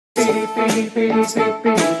Hey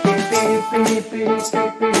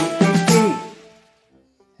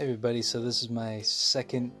everybody, so this is my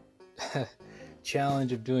second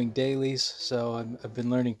challenge of doing dailies, so I've been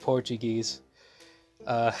learning Portuguese.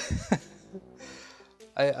 I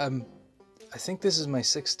think this is my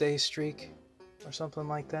 6-day streak or something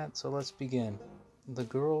like that, so let's begin. The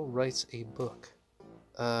girl writes a book.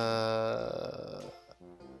 A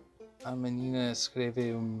menina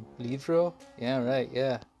escreve livro? Yeah, right,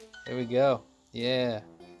 yeah. Here we go. Yeah.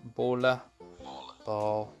 Bola.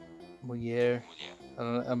 Ball. Mulher.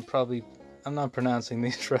 I'm not pronouncing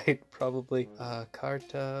these right, probably.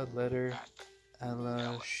 Carta, letter.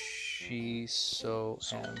 Ela, she, so,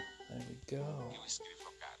 am. There we go.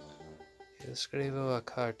 Eu escrevo a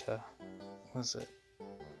carta. What's it?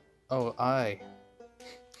 Oh, I.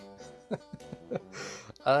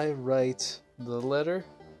 I write the letter.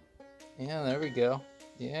 Yeah, there we go.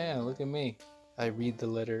 Yeah, look at me. I read the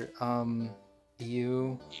letter.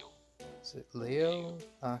 You. Is it Leo?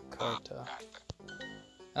 A carta.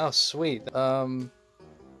 Oh, sweet.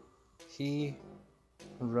 He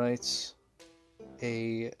writes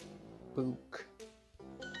a book.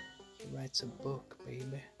 He writes a book,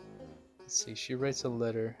 baby. Let's see, she writes a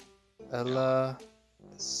letter. Ela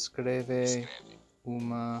escreve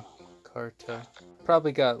uma carta.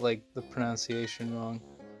 Probably got, like, the pronunciation wrong.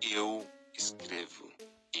 Eu escrevo.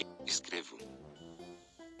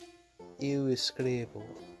 Eu escrevo.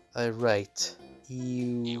 I write.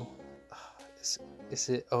 You. Is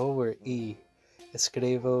it O or E?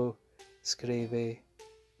 Escrevo. Escreve.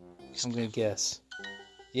 I'm gonna guess.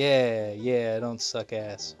 Yeah, I don't suck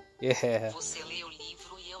ass. Yeah. Você lê o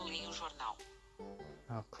livro e eu leio o jornal.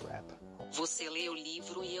 Oh, crap. Você lê o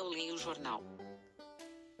livro e eu leio o jornal.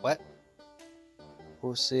 What?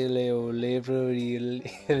 Você lê o livro e...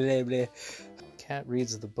 Cat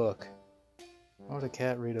reads the book. Why would a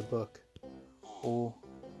cat read a book? O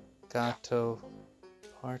gato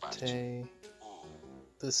parte.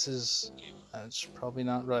 This is... That's probably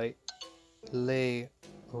not right. Lê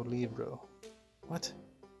o livro. What?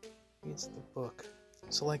 Reads the book.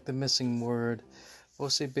 So like the missing word.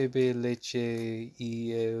 Você bebe leite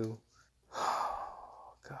e eu...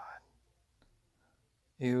 Oh, God.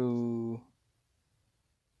 Eu...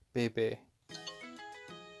 Bebe.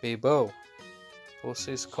 Bebo.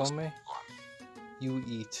 Vocês comem? You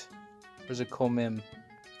eat. Or is it comem?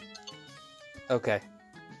 Okay.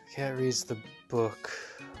 Cat reads the book.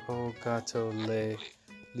 O gato lê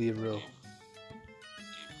livro.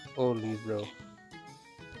 O livro.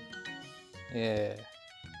 Yeah.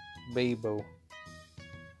 Bebo.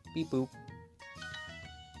 Beep boop.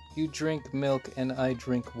 You drink milk and I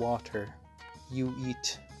drink water. You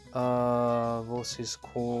eat. Vocês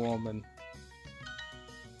comem.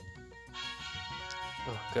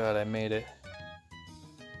 Oh god, I made it.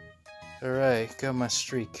 Alright, got my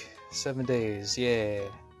streak. 7 days, yeah.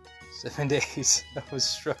 7 days. That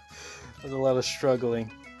was a lot of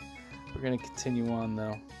struggling. We're gonna continue on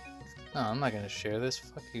though. No, I'm not gonna share this.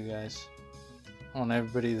 Fuck you guys. I want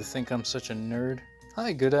everybody to think I'm such a nerd.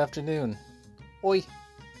 Hi, good afternoon. Oi.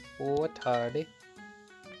 Boa tarde.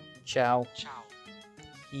 Ciao. Tchau.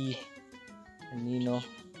 E. Nino.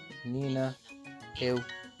 Nina. Eu.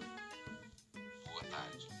 Boa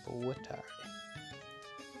tarde. Boa tarde.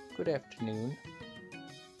 Good afternoon.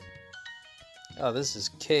 Oh, this is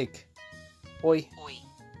cake. Oi. Oi.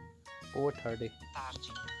 Boa tarde.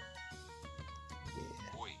 Tarde.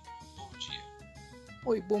 Yeah. Oi, bom dia.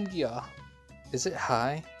 Oi, bom dia. Is it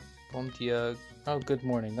hi? Bom dia. Oh, good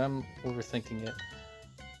morning. I'm overthinking it.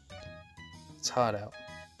 It's hot out.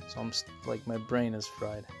 So I'm like, my brain is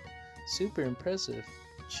fried. Super impressive.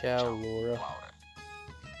 Ciao, Laura. Laura.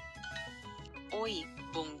 Oi,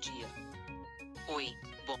 bom dia. Oi,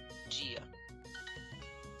 bom dia.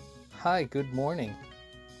 Hi, good morning.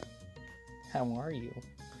 How are you?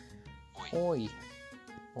 Oi, Oi.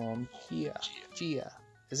 Bom dia. Gia.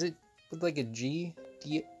 Is it with like a G?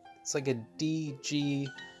 It's like a DG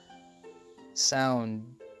sound.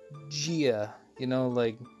 Gia. You know,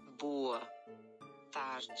 like... Boa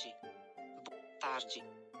tarde. Tarde.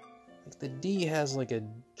 Like the D has like a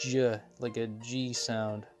J, like a G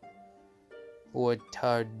sound. Or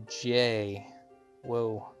tarde.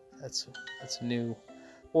 Whoa, that's new.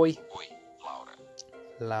 Oi, oi, Laura.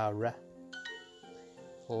 Laura.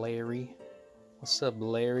 Larry. What's up,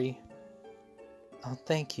 Larry? Oh,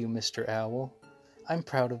 thank you, Mr. Owl. I'm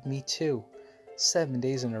proud of me too. 7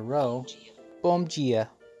 days in a row. Bom dia. Bom dia.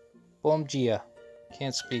 Bom dia.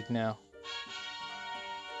 Can't speak now.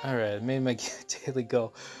 Alright, I made my daily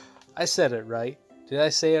goal. I said it right. Did I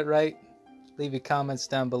say it right? Leave your comments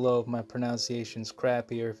down below if my pronunciation's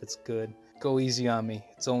crappy or if it's good. go easy on me.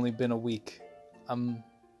 It's only been a week. I'm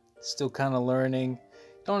still kind of learning.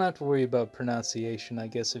 Don't have to worry about pronunciation, I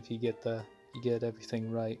guess, if you get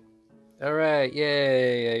everything right. Alright,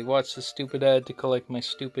 yay! I watched the stupid ad to collect my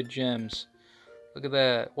stupid gems. Look at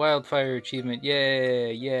that. Wildfire achievement.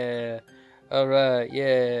 Yay, yeah. Alright,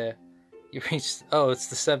 yeah. You reached... Oh, it's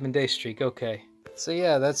the 7-day streak. Okay. So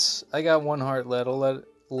yeah, I got 1 heart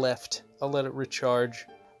left. I'll let it recharge.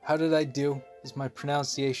 How did I do? Is my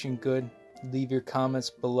pronunciation good? Leave your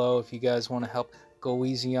comments below if you guys want to help. Go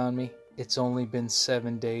easy on me. It's only been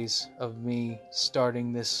 7 days of me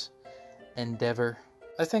starting this endeavor.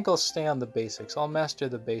 I think I'll stay on the basics. I'll master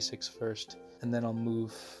the basics first, and then I'll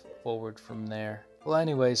move forward from there. Well,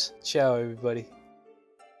 anyways, ciao everybody.